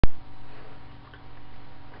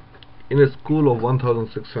In a school of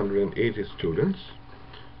 1680 students,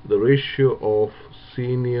 the ratio of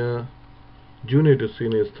junior to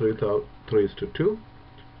senior is 3:2.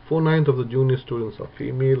 4/9 of the junior students are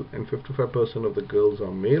female and 55% of the girls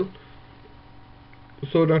are male.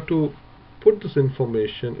 So now to put this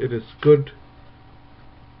information, it is good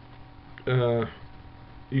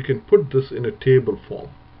you can put this in a table form.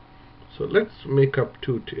 So let's make up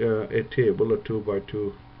a table, a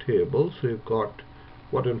 2x2 table. So you've got,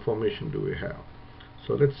 what information do we have?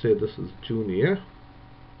 So let's say this is junior,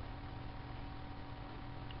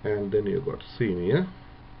 and then you've got senior,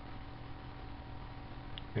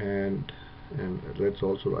 and let's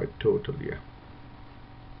also write total here,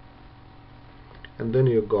 and then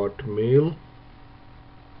you've got male,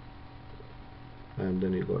 and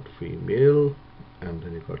then you got female, and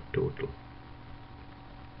then you got total.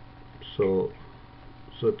 So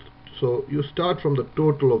you start from the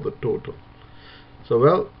total of the total. So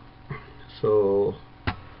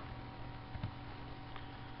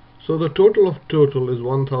the total of total is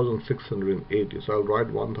 1680. So I'll write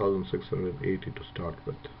 1680 to start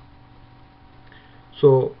with.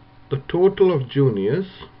 So the total of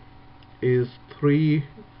juniors is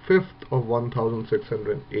 3/5 of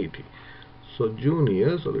 1680. So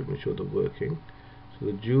juniors, so let me show the working. So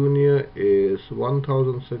the junior is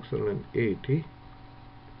 1680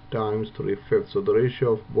 times 3/5. So the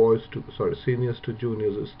ratio of seniors to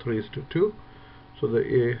juniors is 3:2. So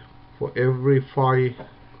for every 5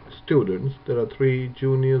 students there are 3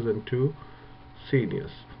 juniors and 2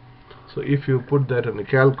 seniors. So if you put that on a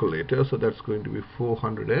calculator, so that's going to be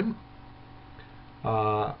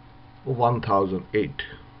 1008.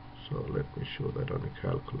 So let me show that on a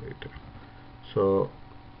calculator. So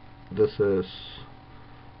this is,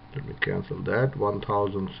 let me cancel that,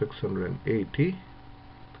 1680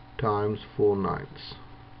 times 4 nines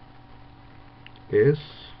is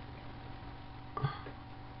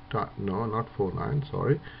no, not 4 nines,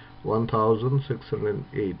 sorry,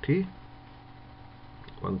 1680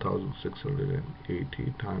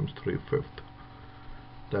 times 3/5.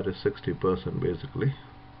 That is 60% basically.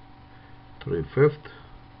 3/5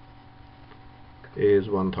 is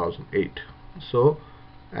 1008. So,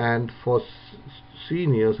 and for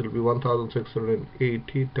seniors it will be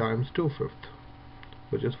 1680 times 2/5,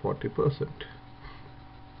 which is 40%,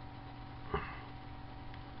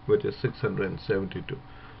 which is 672.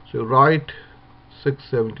 So you write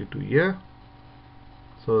 672 here.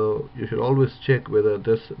 So you should always check whether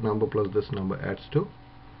this number plus this number adds to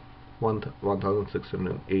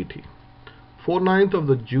 1680. 4/9 of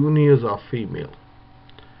the juniors are female.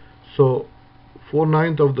 So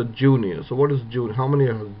 4/9 of the juniors. So what is junior? How many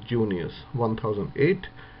are juniors? 1008.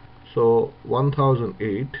 So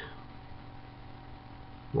 1008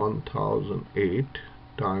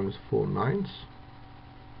 times 4 nines.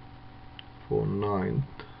 4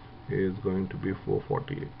 9th is going to be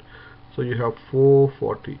 448. So you have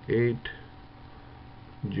 448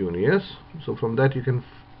 juniors. So from that you can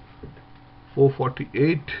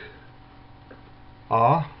 448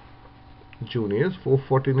 are juniors.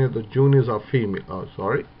 449, the juniors are female.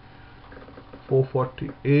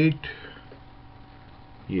 448.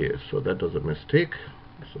 Yes, so that was a mistake.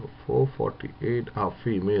 So 448 are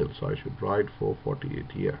female. So I should write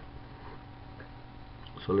 448 here.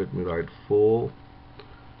 So let me write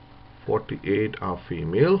 448 are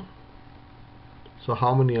female. So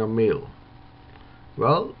how many are male?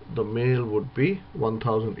 Well, the male would be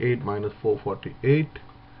 1008 minus 448,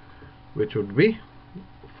 which would be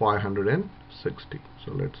 560.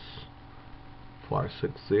 So let's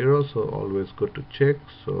 560. So always good to check.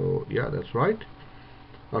 So yeah, that's right.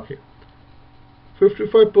 Okay.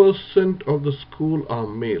 55% of the school are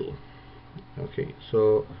male. Okay,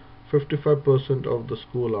 so 55% of the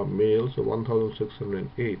school are male. So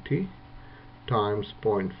 1680 times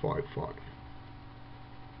 0.55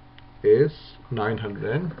 is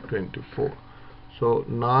 924. So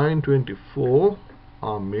 924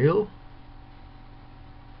 are male.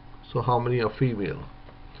 So how many are female?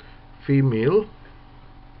 Female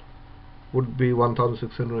would be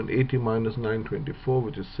 1680 minus 924,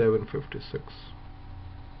 which is 756.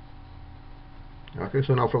 Okay,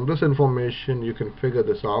 so now from this information you can figure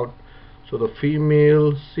this out. So the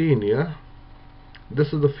female senior,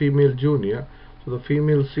 this is the female junior, so the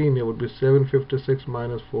female senior would be 756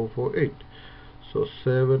 minus 448. So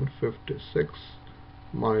 756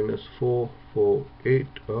 minus 448,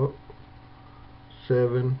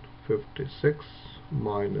 756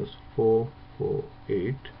 minus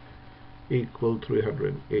 448 equal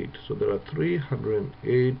 308. So there are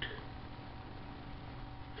 308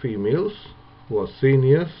 females. who are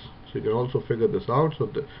seniors. So you can also figure this out. So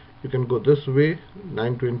you can go this way,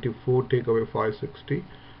 924 take away 560,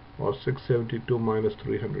 or 672 minus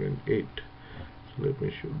 308. So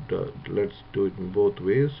let's do it in both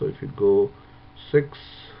ways. So if you go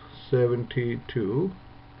 672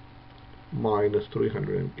 minus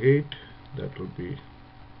 308, that will be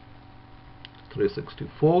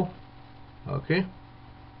 364. Okay,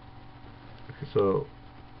 so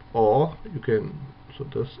or you can, so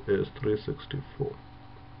this is 364.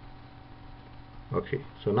 Okay,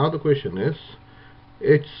 so now the question is,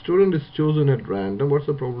 a student is chosen at random. What's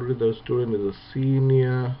the probability the student is a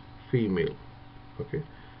senior female? Okay,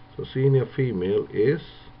 so senior female is,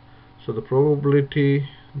 so the probability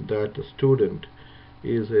that the student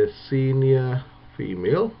is a senior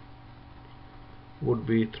female would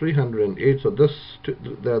be 308. So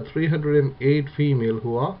there are 308 female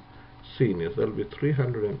who are seniors. That will be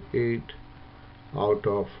 308 out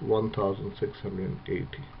of 1680.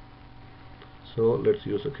 So let's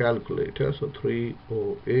use a calculator. So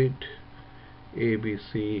 308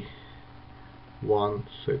 ABC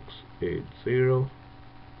 1680,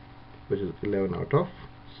 which is 11 out of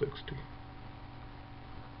 60.